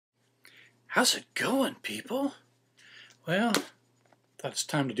How's it going, people? Well, thought it's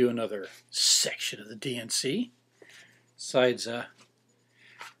time to do another section of the DNC. Besides, I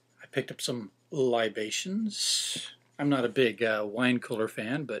picked up some libations. I'm not a big wine cooler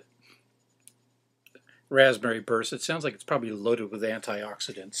fan, but Raspberry Burst, it sounds like it's probably loaded with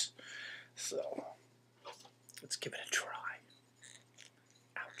antioxidants. So, let's give it a try.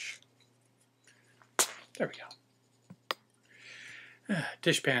 Ouch. There we go.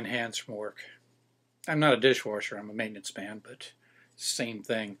 Dishpan hands from work. I'm not a dishwasher, I'm a maintenance man, but same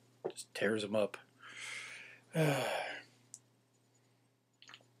thing. Just tears them up.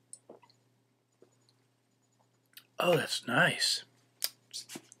 Oh, that's nice.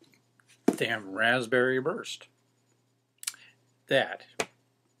 Damn Raspberry Burst. That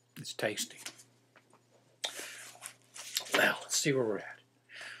is tasty. Well, let's see where we're at.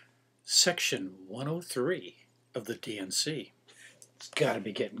 Section 103 of the DNC. It's got to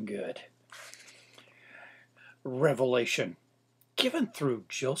be getting good. Revelation given through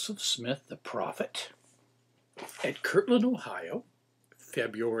Joseph Smith the prophet at Kirtland, Ohio,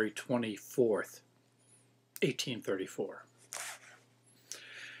 February 24th, 1834.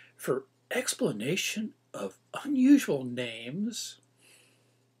 For explanation of unusual names,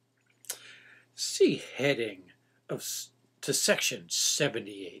 see heading to section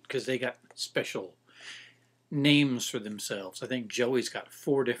 78, because they got special names for themselves. I think Joey's got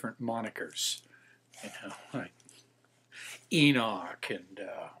 4 different monikers, you know, like Enoch and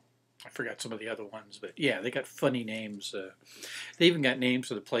I forgot some of the other ones, but yeah, they got funny names. They even got names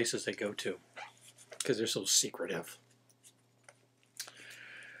for the places they go to because they're so secretive.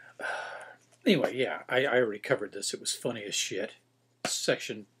 Anyway, yeah, I already covered this. It was funny as shit.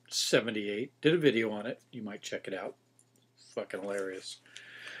 Section 78. Did a video on it. You might check it out. Fucking hilarious.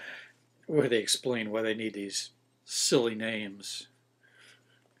 Where they explain why they need these silly names.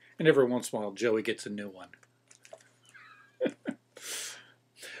 And every once in a while, Joey gets a new one.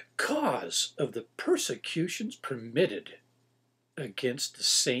 Cause of the persecutions permitted against the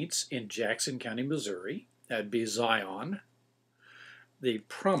saints in Jackson County, Missouri. That'd be Zion. The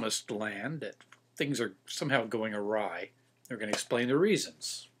promised land, that things are somehow going awry. They're going to explain the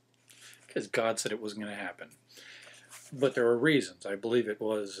reasons. Because God said it wasn't going to happen. But there are reasons. I believe it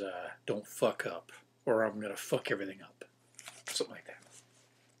was, don't fuck up, or I'm going to fuck everything up. Something like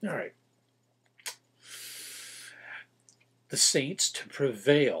that. All right. The saints to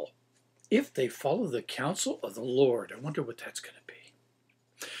prevail if they follow the counsel of the Lord. I wonder what that's going to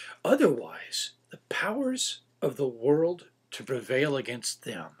be. Otherwise, the powers of the world to prevail against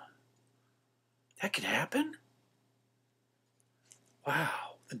them. That could happen?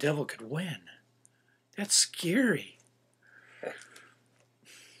 Wow, the devil could win. That's scary.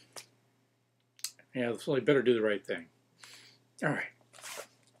 Yeah, so I better do the right thing. All right.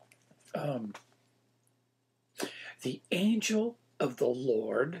 The angel of the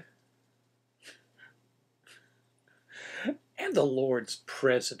Lord and the Lord's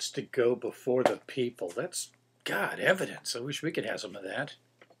presence to go before the people. That's, God, evidence. I wish we could have some of that.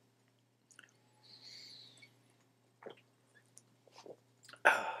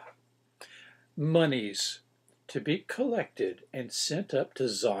 Monies to be collected and sent up to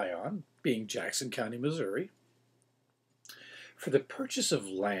Zion, being Jackson County, Missouri, for the purchase of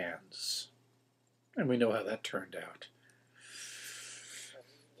lands. And we know how that turned out.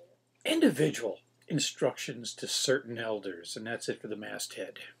 Individual instructions to certain elders, and that's it for the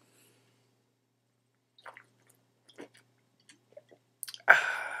masthead.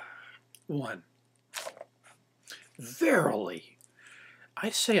 One. Verily, I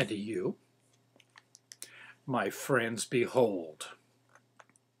say unto you, my friends, behold,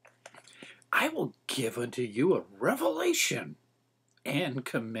 I will give unto you a revelation and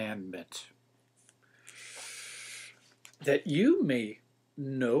commandment, that you may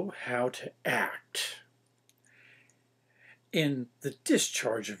know how to act in the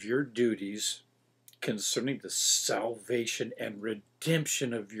discharge of your duties concerning the salvation and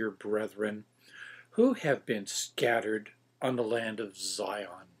redemption of your brethren who have been scattered on the land of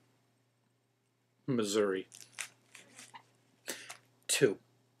Zion, Missouri. 2.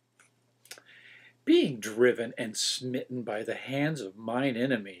 Being driven and smitten by the hands of mine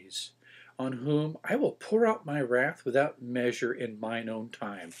enemies, on whom I will pour out my wrath without measure in mine own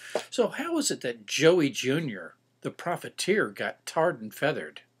time. So how is it that Joey Jr., the profiteer, got tarred and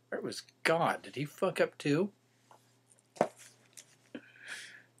feathered? Where was God? Did he fuck up too?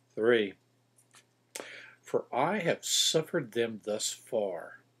 3. For I have suffered them thus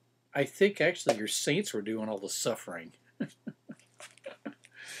far. I think actually your saints were doing all the suffering.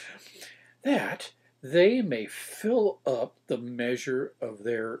 That they may fill up the measure of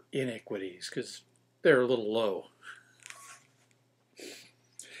their iniquities, because they're a little low,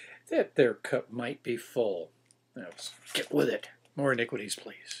 that their cup might be full. Now, let's get with it. More iniquities,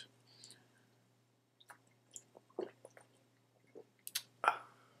 please.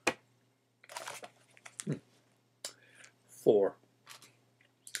 Four.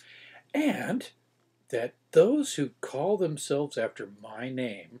 And that those who call themselves after my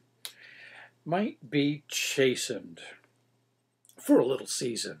name might be chastened for a little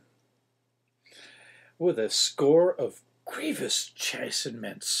season with a score of grievous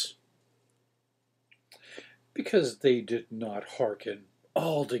chastenments, because they did not hearken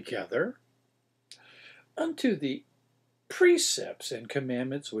altogether unto the precepts and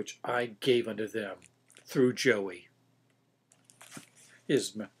commandments which I gave unto them through Joey,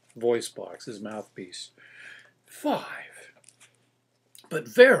 his voice box, his mouthpiece. 5. But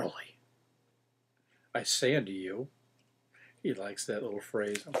verily, I say unto you, he likes that little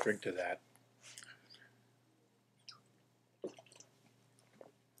phrase, I'll drink to that.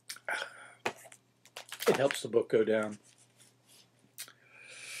 It helps the book go down.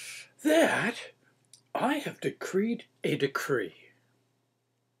 That I have decreed a decree,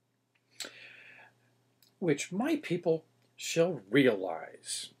 which my people shall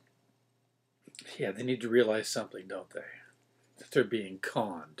realize. Yeah, they need to realize something, don't they? That they're being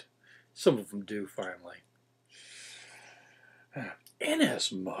conned. Some of them do, finally.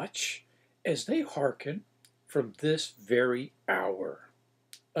 Inasmuch as they hearken from this very hour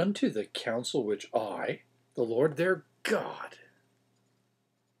unto the counsel which I, the Lord their God,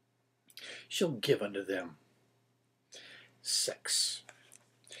 shall give unto them. 6.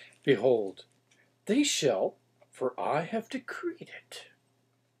 Behold, they shall, for I have decreed it,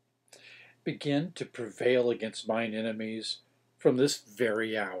 begin to prevail against mine enemies from this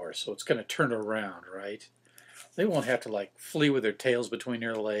very hour. So it's going to turn around, right? They won't have to like flee with their tails between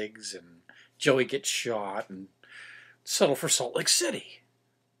their legs and Joey gets shot and settle for Salt Lake City.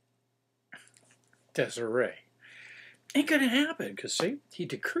 Desiree. Ain't going to happen because, see, he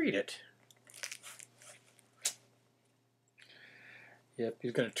decreed it. Yep,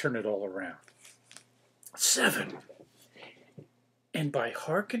 he's going to turn it all around. 7. And by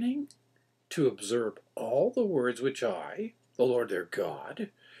hearkening to observe all the words which I, the Lord their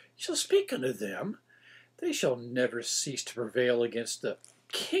God, shall speak unto them, they shall never cease to prevail against the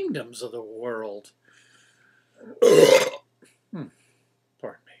kingdoms of the world. Pardon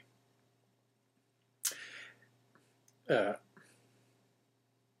me.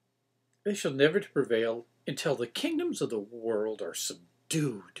 They shall never to prevail until the kingdoms of the world are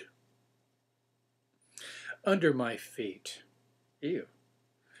subdued under my feet. Ew.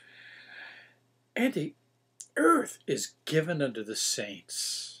 And the earth is given unto the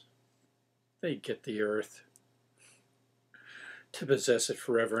saints. They get the earth to possess it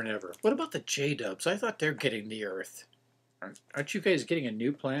forever and ever. What about the J-dubs? I thought they're getting the earth. Aren't you guys getting a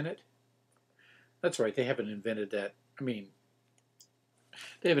new planet? That's right, they haven't invented that. I mean,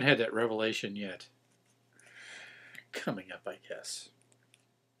 they haven't had that revelation yet. Coming up, I guess.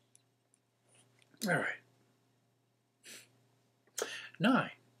 All right. 9.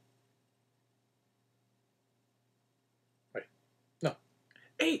 Wait, no.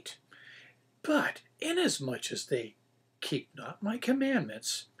 8. But inasmuch as they keep not my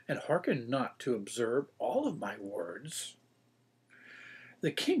commandments, and hearken not to observe all of my words,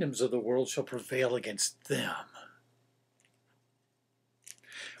 the kingdoms of the world shall prevail against them.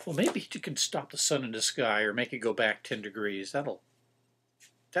 Well, maybe you can stop the sun in the sky or make it go back 10 degrees. That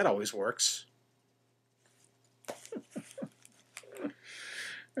always works.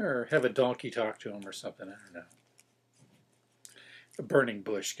 Or have a donkey talk to him or something. I don't know. A burning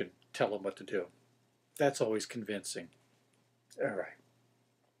bush can tell him what to do. That's always convincing. All right.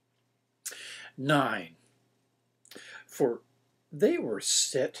 9. For they were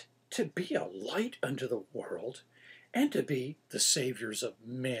set to be a light unto the world and to be the saviors of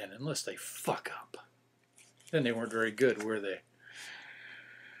men, unless they fuck up. Then they weren't very good, were they?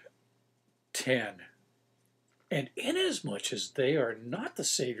 10. And inasmuch as they are not the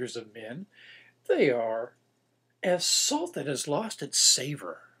saviors of men, they are as salt that has lost its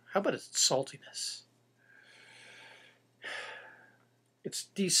savor. How about its saltiness? It's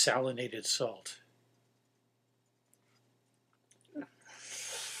desalinated salt.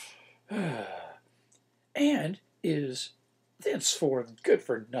 And is thenceforth good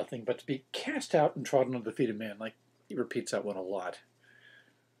for nothing but to be cast out and trodden under the feet of men. Like, he repeats that one a lot.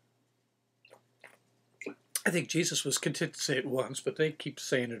 I think Jesus was content to say it once, but they keep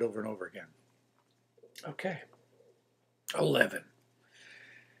saying it over and over again. Okay. 11.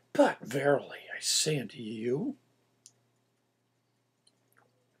 But verily, I say unto you,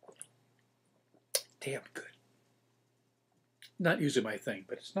 damn good. Not usually my thing,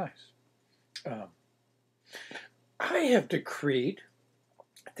 but it's nice. I have decreed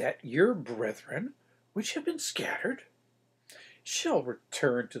that your brethren, which have been scattered, shall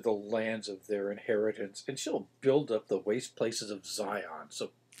return to the lands of their inheritance, and shall build up the waste places of Zion.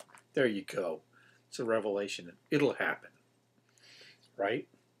 So there you go. It's a revelation. It'll happen. Right?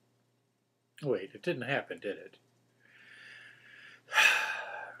 Wait, it didn't happen, did it?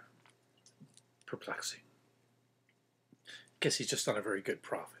 Perplexing. Guess he's just not a very good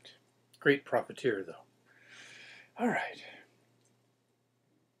prophet. Great profiteer, though. All right.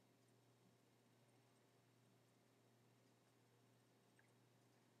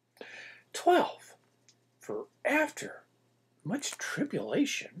 "12. For after much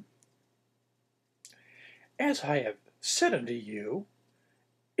tribulation, as I have said unto you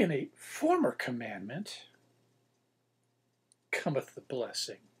in a former commandment, cometh the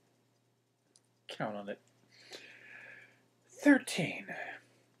blessing." Count on it. 13.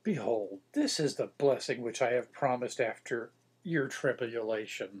 "Behold, this is the blessing which I have promised after your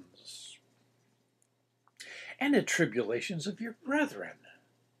tribulations, and the tribulations of your brethren,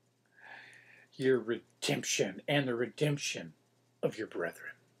 your redemption, and the redemption of your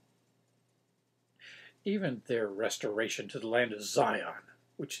brethren, even their restoration to the land of Zion,"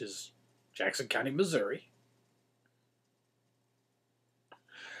 which is Jackson County, Missouri,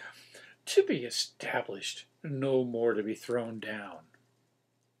 "to be established, no more to be thrown down."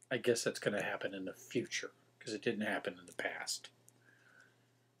 I guess that's going to happen in the future, because it didn't happen in the past.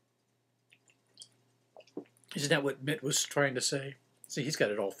 Isn't that what Mitt was trying to say? See, he's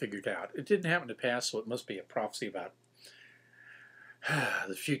got it all figured out. It didn't happen in the past, so it must be a prophecy about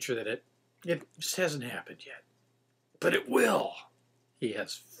the future, that it just hasn't happened yet. But it will. He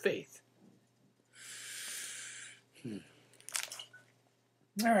has faith. All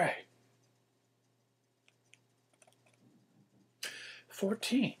right.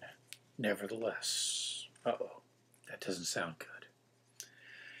 14. "Nevertheless," that doesn't sound good,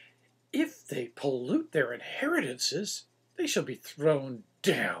 "if they pollute their inheritances, they shall be thrown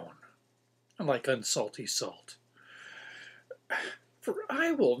down, like unsalty salt. For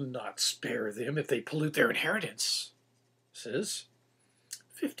I will not spare them if they pollute their inheritance." Says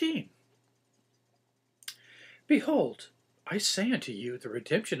 15. "Behold, I say unto you, the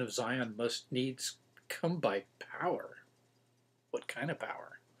redemption of Zion must needs come by power." What kind of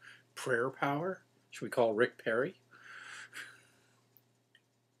power? Prayer power? Should we call Rick Perry?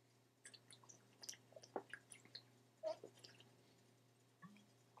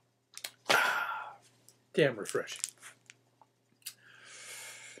 Damn refreshing.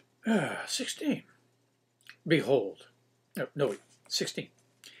 16. "Behold," no, wait, 16.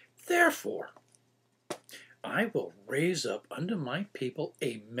 "Therefore, I will raise up unto my people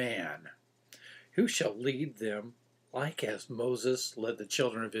a man, who shall lead them like as Moses led the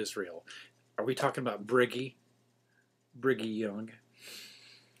children of Israel." Are we talking about Briggy Young?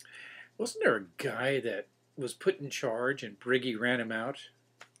 Wasn't there a guy that was put in charge and Briggy ran him out?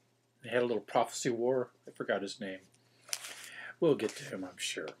 They had a little prophecy war. I forgot his name. We'll get to him, I'm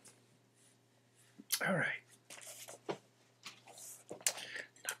sure. All right. Not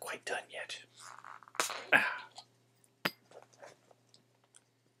quite done yet.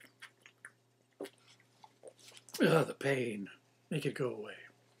 The pain. Make it go away.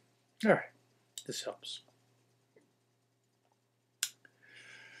 All right. This helps.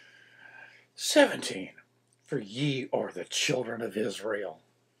 17. "For ye are the children of Israel,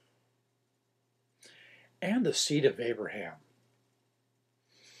 and the seed of Abraham,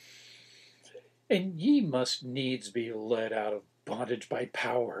 and ye must needs be led out of bondage by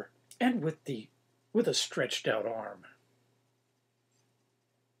power, and with a stretched out arm."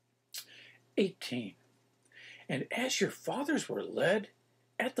 18. "And as your fathers were led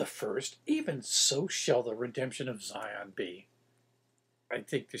at the first, even so shall the redemption of Zion be." I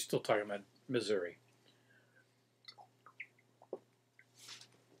think they're still talking about Missouri.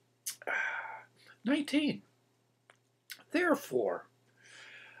 19. "Therefore,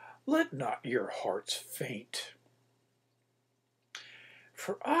 let not your hearts faint.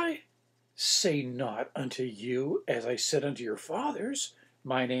 For I say not unto you, as I said unto your fathers,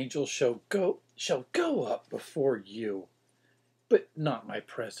 mine angel shall go up before you, but not my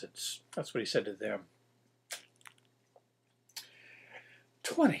presence." That's what he said to them.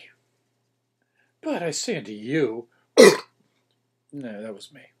 20. "But I say unto you," no, that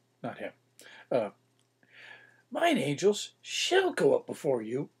was me, not him. "Mine angels shall go up before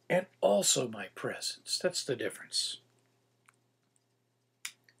you, and also my presence." That's the difference.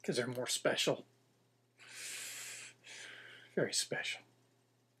 Because they're more special. Very special.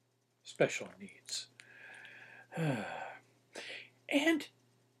 Special needs. And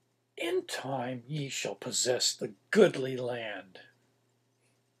in time ye shall possess the goodly land.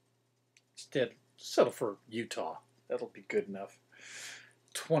 Instead, settle for Utah. That'll be good enough.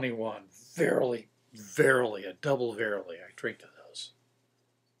 21. Verily, verily, a double verily. I drink to those.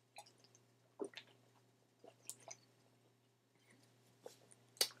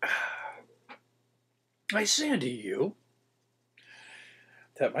 I say unto you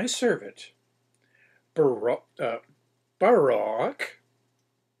that my servant Barak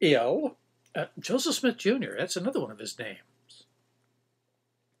Joseph Smith Jr., that's another one of his names.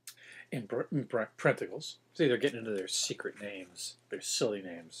 In parentheticals, see, they're getting into their secret names, their silly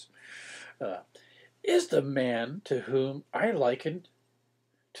names, is the man to whom I likened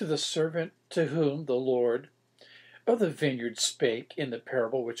to the servant to whom the Lord of the vineyard spake in the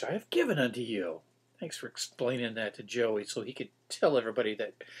parable which I have given unto you. Thanks for explaining that to Joey so he could tell everybody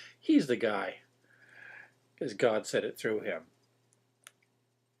that he's the guy, because God said it through him.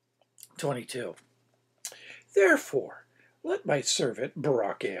 22. Therefore, let my servant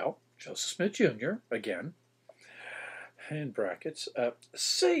Barachel, Joseph Smith Jr., again, in brackets,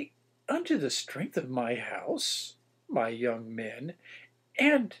 say unto the strength of my house, my young men,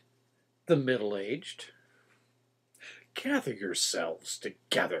 and the middle-aged, gather yourselves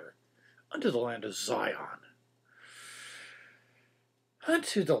together unto the land of Zion,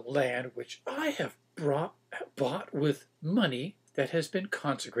 unto the land which I have bought with money that has been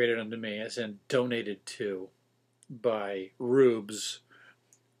consecrated unto me, as in donated to by rubes,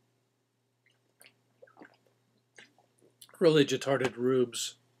 religious-hearted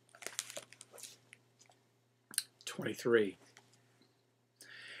rubes. 23.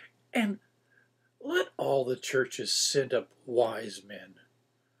 And let all the churches send up wise men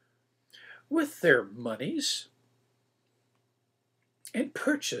with their monies and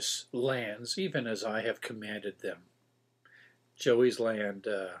purchase lands even as I have commanded them. Joey's land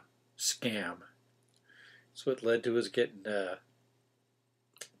scam. That's what led to his getting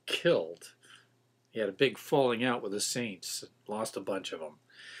killed. He had a big falling out with the saints, lost a bunch of them.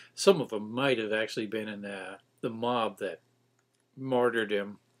 Some of them might have actually been in the mob that martyred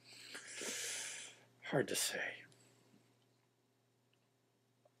him. Hard to say.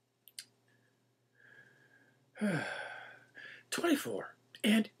 "24.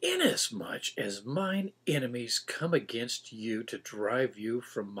 And inasmuch as mine enemies come against you to drive you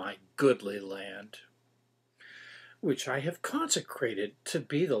from my goodly land, which I have consecrated to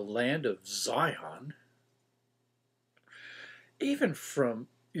be the land of Zion, even from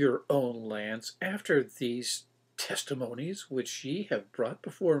your own lands, after these testimonies which ye have brought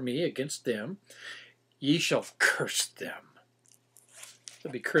before me against them, ye shall curse them."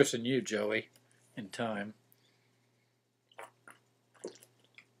 They'll be cursing you, Joey, in time.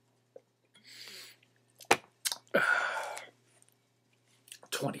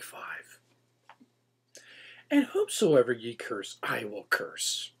 25. And whomsoever ye curse, I will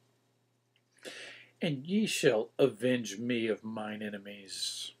curse. And ye shall avenge me of mine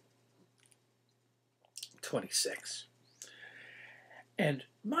enemies. 26. And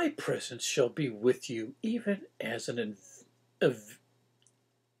my presence shall be with you, even as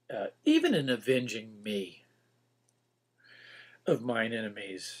even in avenging me of mine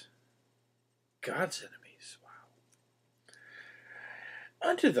enemies. God's enemies.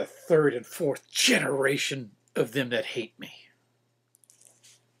 Unto the third and fourth generation of them that hate me.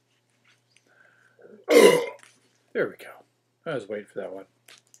 There we go. I was waiting for that one.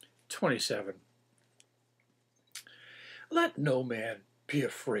 27. Let no man be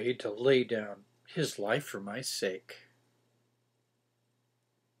afraid to lay down his life for my sake.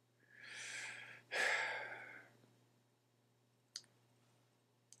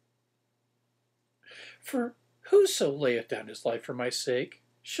 For whoso layeth down his life for my sake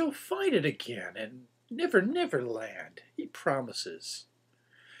shall find it again, and never, never land. He promises.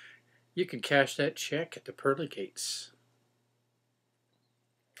 You can cash that check at the pearly gates.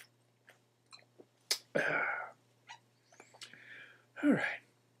 All right.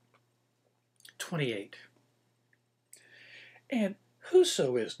 28. And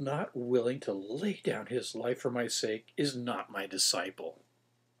whoso is not willing to lay down his life for my sake is not my disciple.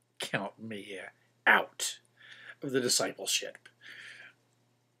 Count me out of the discipleship.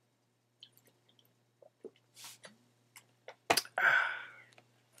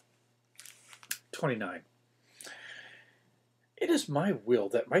 29. It is my will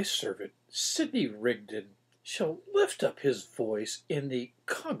that my servant Sidney Rigdon shall lift up his voice in the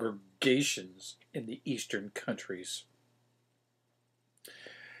congregations in the eastern countries,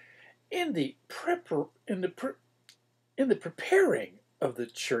 in the in the preparing of the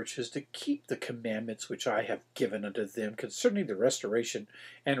churches to keep the commandments which I have given unto them concerning the restoration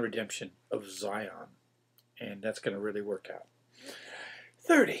and redemption of Zion. And that's going to really work out.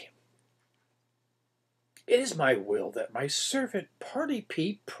 30. It is my will that my servant Party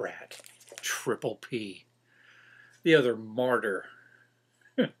P. Pratt, Triple P, the other martyr,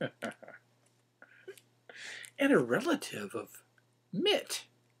 and a relative of Mitt.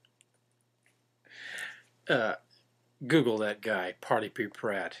 Google that guy, Party P.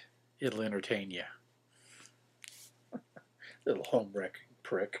 Pratt. It'll entertain you. Little home-wrecking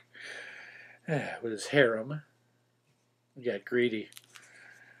prick. With his harem. He got greedy.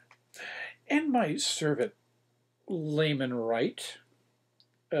 And my servant Layman Wright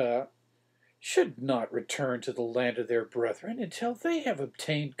should not return to the land of their brethren until they have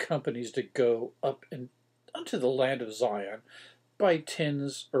obtained companies to go up unto the land of Zion by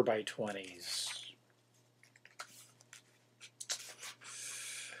tens or by 20s.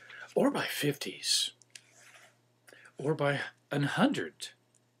 Or by 50s. Or by 100.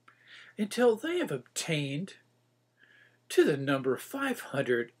 Until they have obtained to the number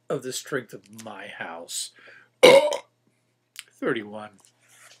 500 of the strength of my house. 31.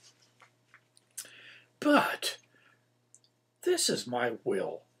 But this is my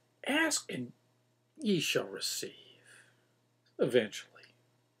will. Ask and ye shall receive. Eventually.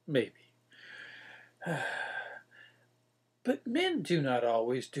 Maybe. But men do not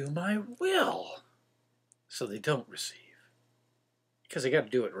always do my will. So they don't receive. Because they got to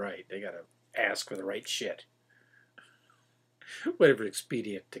do it right. They got to ask for the right shit. Whatever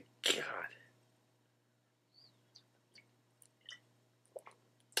expedient to God.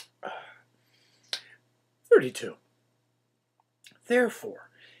 32. Therefore,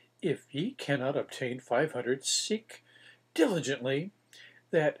 if ye cannot obtain 500, seek diligently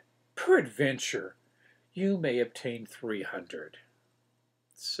that peradventure you may obtain 300.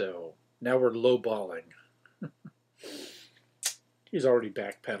 So now we're lowballing. He's already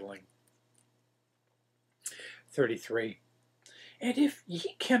backpedaling. 33. And if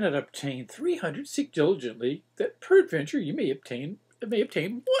ye cannot obtain 300, seek diligently that peradventure you may obtain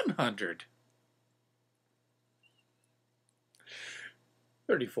 100.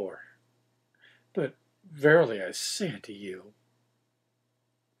 34. But verily I say unto you,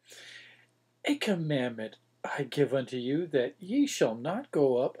 a commandment I give unto you, that ye shall not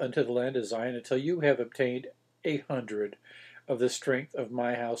go up unto the land of Zion until you have obtained 100 of the strength of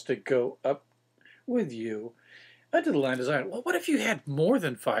my house to go up with you unto the land of Zion. Well, what if you had more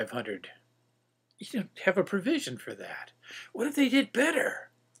than 500? You don't have a provision for that. What if they did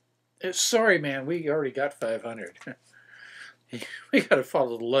better? Sorry, man, we already got 500. We got to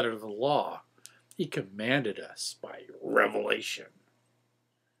follow the letter of the law. He commanded us by revelation.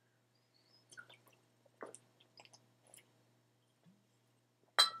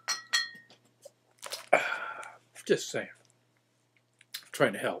 Just saying.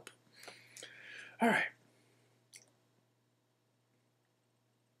 Trying to help. All right.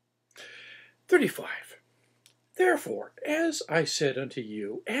 35. Therefore, as I said unto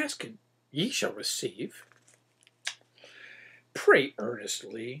you, ask and ye shall receive. Pray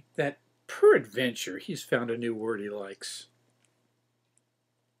earnestly that peradventure he's found a new word he likes.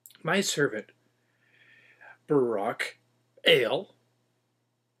 My servant Barak Ale,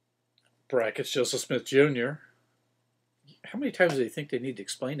 brackets Joseph Smith Jr. How many times do they think they need to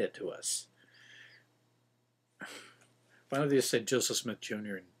explain that to us? Why don't they just say Joseph Smith Jr.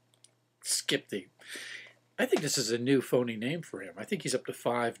 and skip the... I think this is a new phony name for him. I think he's up to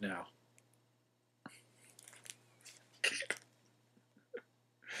 5 now.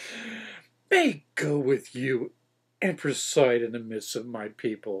 May go with you and preside in the midst of my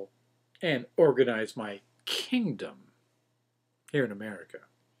people and organize my kingdom here in America.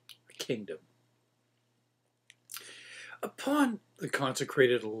 A kingdom. Upon the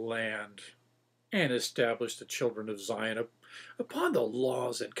consecrated land and establish the children of Zion upon the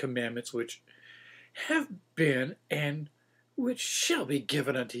laws and commandments which have been and which shall be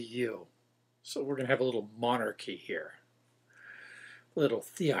given unto you. So we're going to have a little monarchy here. A little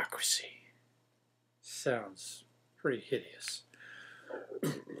theocracy. Sounds pretty hideous.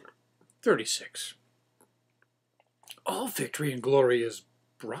 36. All victory and glory is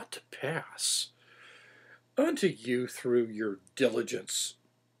brought to pass unto you through your diligence,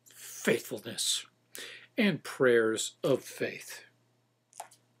 faithfulness, and prayers of faith.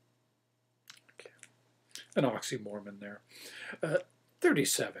 Okay. An oxymoron there.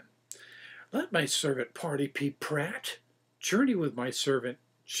 37. Let my servant Party P. Pratt journey with my servant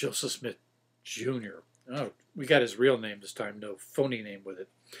Joseph Smith Jr. Oh, we got his real name this time, no phony name with it.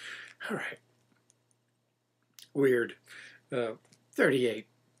 All right. Weird. 38.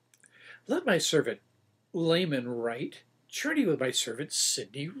 Let my servant Laman write, journey with my servant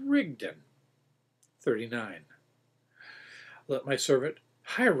Sidney Rigdon. 39. Let my servant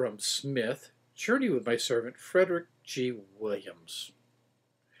Hiram Smith journey with my servant Frederick G. Williams.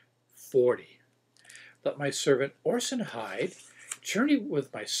 40. Let my servant Orson Hyde journey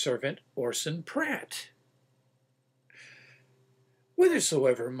with my servant Orson Pratt.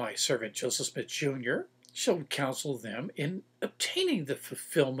 Whithersoever my servant Joseph Smith Jr. shall counsel them in obtaining the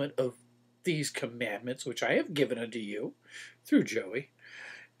fulfillment of these commandments which I have given unto you through Joey,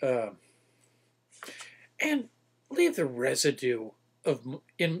 and leave the residue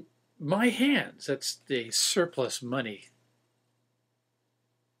in my hands. That's the surplus money.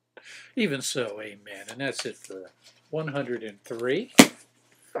 Even so, amen. And that's it for 103.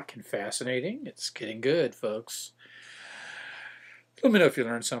 Fucking fascinating. It's getting good, folks. Let me know if you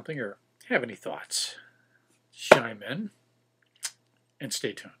learned something or have any thoughts. Chime in and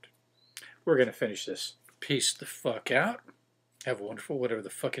stay tuned. We're going to finish this. Peace the fuck out. Have a wonderful whatever the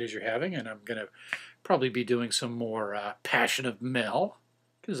fuck it is you're having, and I'm going to probably be doing some more Passion of Mel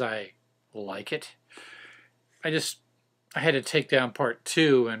because I like it. I had to take down part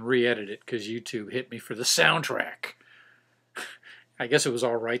 2 and re-edit it because YouTube hit me for the soundtrack. I guess it was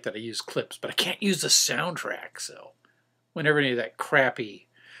all right that I used clips, but I can't use the soundtrack. So whenever any of that crappy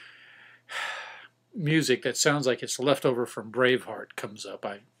music that sounds like it's left over from Braveheart comes up,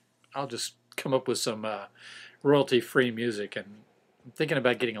 I'll just come up with some royalty-free music, and I'm thinking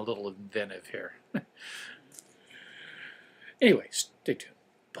about getting a little inventive here. Anyway, stay tuned.